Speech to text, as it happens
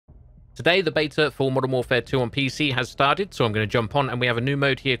Today, the beta for Modern Warfare 2 on PC has started, so I'm going to jump on, and we have a new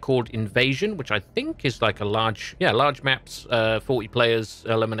mode here called Invasion, which I think is like a large maps, 40 players,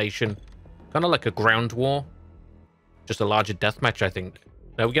 elimination, kind of like a ground war, just a larger deathmatch, I think.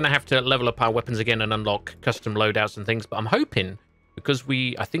 Now, we're going to have to level up our weapons again and unlock custom loadouts and things, but I'm hoping, because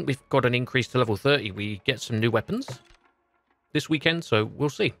I think we've got an increase to level 30, we get some new weapons this weekend, so we'll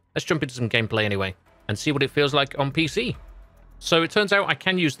see. Let's jump into some gameplay anyway, and see what it feels like on PC. So it turns out I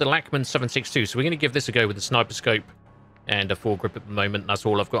can use the Lachman 762, so we're going to give this a go with the sniper scope and a foregrip at the moment. That's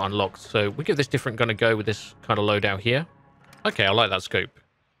all I've got unlocked. So we'll give this different gun a go with this kind of loadout here. Okay, I like that scope.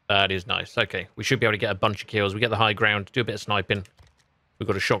 That is nice. Okay, we should be able to get a bunch of kills. We get the high ground, do a bit of sniping. We've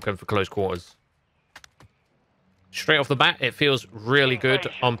got a shotgun for close quarters. Straight off the bat, it feels really good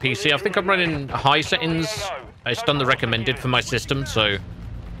on PC. I think I'm running high settings. It's done the recommended for my system, so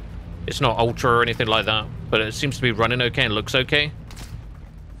it's not ultra or anything like that, but it seems to be running okay and looks okay.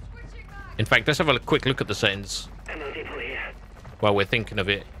 In fact, let's have a quick look at the settings while we're thinking of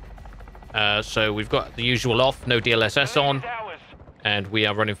it. So we've got the usual off, no DLSS on, and we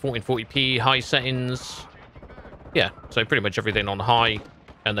are running 1440p, high settings. Yeah, so pretty much everything on high,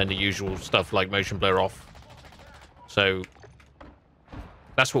 and then the usual stuff like motion blur off. So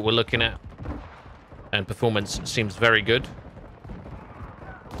that's what we're looking at, and performance seems very good.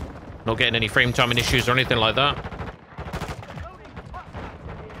 Not getting any frame timing issues or anything like that.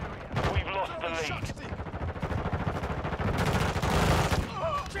 We've lost the lead.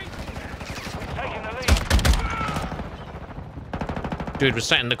 Taking the lead. Dude was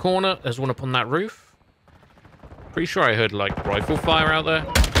sat in the corner. There's one up on that roof. Pretty sure I heard like rifle fire out there.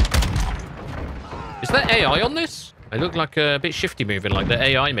 Is there AI on this? I look like a bit shifty moving, like the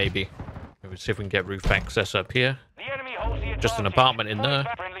AI maybe. Let's see if we can get roof access up here. The enemy holds the Just an advantage. apartment in there.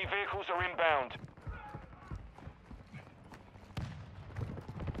 Friendly vehicles are inbound.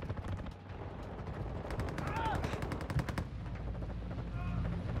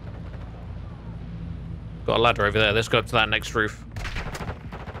 Got a ladder over there. Let's go up to that next roof.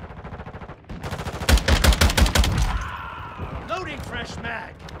 Loading fresh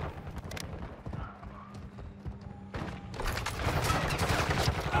mag.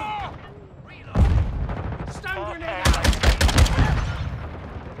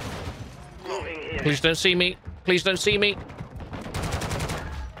 Please don't see me. Please don't see me.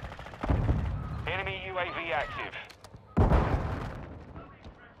 Enemy UAV active.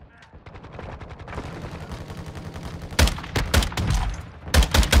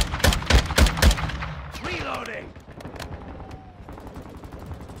 Reloading.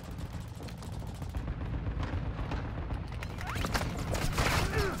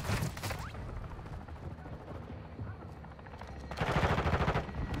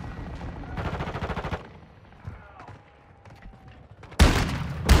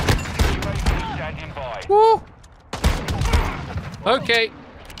 UAV standing by. Woo! Okay.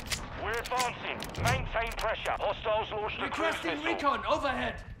 We're advancing. Maintain pressure. Hostiles launched a cruise Requesting missile. recon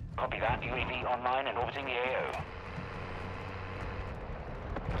overhead. Copy that. UAV online and orbiting the AO.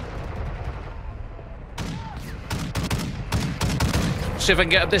 See if I can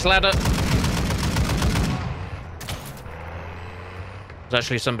get up this ladder. There's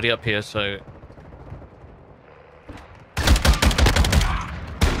actually somebody up here, so... This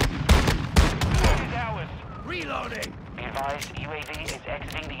is ours. Reloading. Be advised, UAV is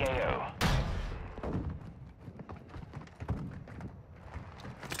exiting the AO.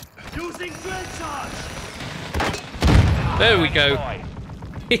 Using drill charge. There we go. By.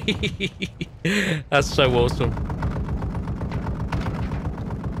 That's so awesome.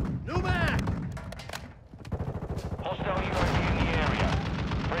 New mag. Hostile UAV in the area.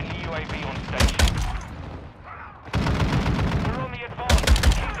 Friendly UAV on station. We're on the advance.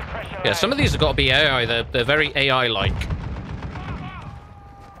 Keep the pressure. Yeah, some of these have got to be AI. They're very AI-like.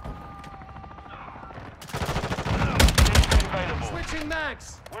 Available. Switching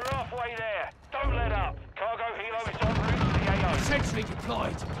mags. We're halfway there. Don't let up. Cargo helo is en route to the AO. Sentry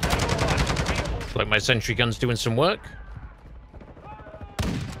deployed. Looks like my sentry gun's doing some work.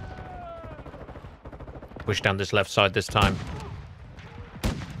 Push down this left side this time.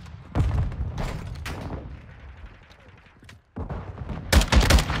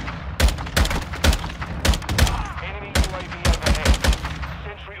 Enemy UAV overhead.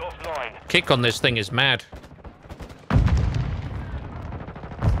 Sentry offline. Kick on this thing is mad.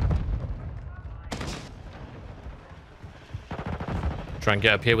 Try and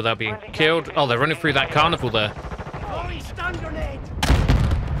get up here without being killed. Oh, they're running through that carnival there. Holy stun grenade.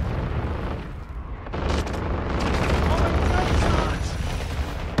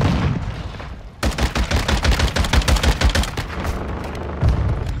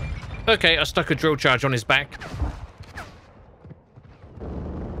 Okay, I stuck a drill charge on his back.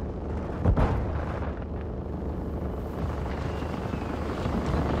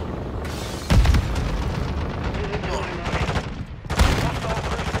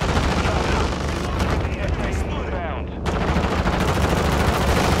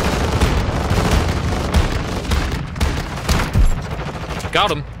 Got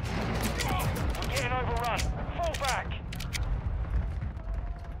him. We're getting overrun. Fall back.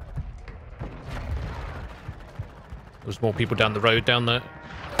 There's more people down the road down there.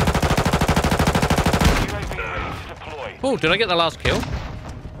 UAV ready to deploy. Oh, did I get the last kill?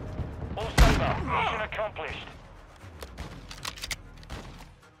 All sober. Mission accomplished.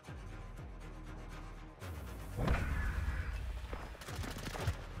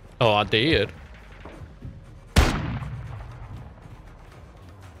 Oh, I did.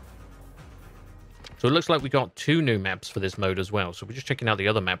 So it looks like we got 2 new maps for this mode as well. So we're just checking out the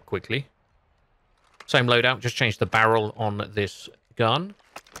other map quickly. Same loadout, just changed the barrel on this gun.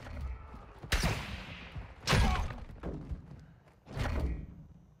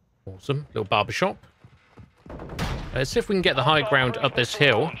 Awesome. Little barbershop. Let's see if we can get the high ground up this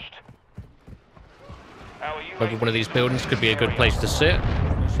hill. Maybe one of these buildings could be a good place to sit.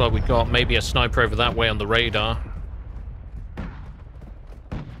 Looks like we've got maybe a sniper over that way on the radar.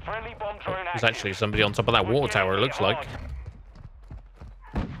 There's actually somebody on top of that water tower, it looks like.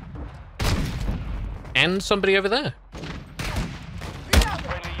 And somebody over there.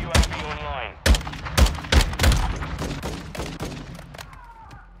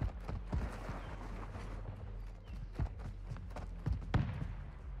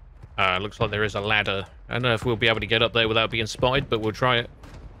 Looks like there is a ladder. I don't know if we'll be able to get up there without being spotted, but we'll try it.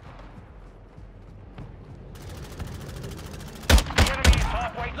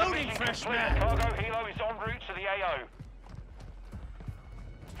 Loading fresh man. Cargo helo is en route to the AO.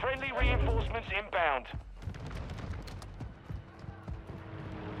 Friendly reinforcements inbound.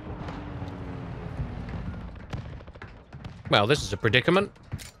 Well, this is a predicament.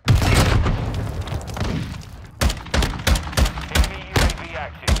 Enemy UAV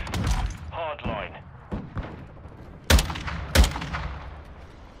active. Hardline.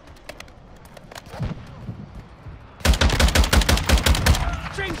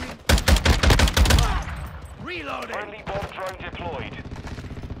 Changing. Reloading. Friendly bomb drone deployed.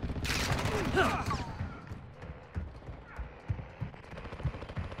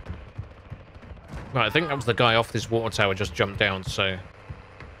 Right, I think that was the guy off this water tower just jumped down, so...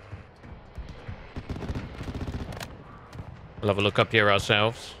 we'll have a look up here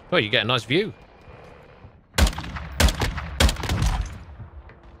ourselves. Oh, you get a nice view.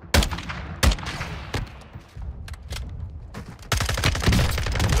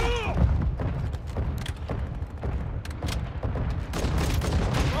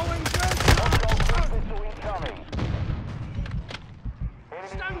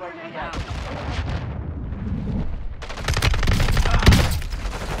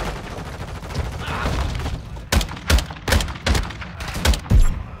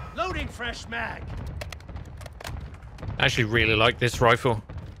 Loading fresh mag. I actually really like this rifle.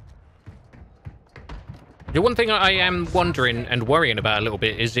 The one thing I am wondering and worrying about a little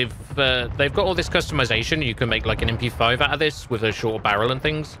bit is if they've got all this customization, you can make like an MP5 out of this with a shorter barrel and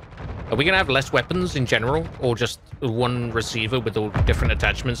things. Are we going to have less weapons in general, or just one receiver with all different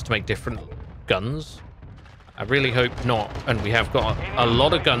attachments to make different guns? I really hope not, and we have got a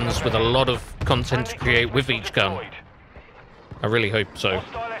lot of guns with a lot of content to create with each gun. I really hope so.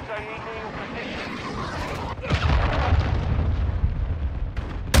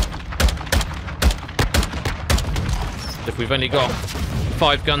 If we've only got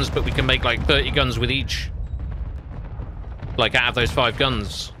 5 guns, but we can make like 30 guns with each, like out of those 5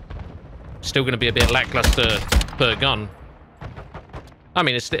 guns, still going to be a bit lackluster per gun. I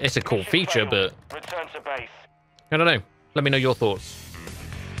mean, it's a cool feature, but Return to base. I don't know. Let me know your thoughts.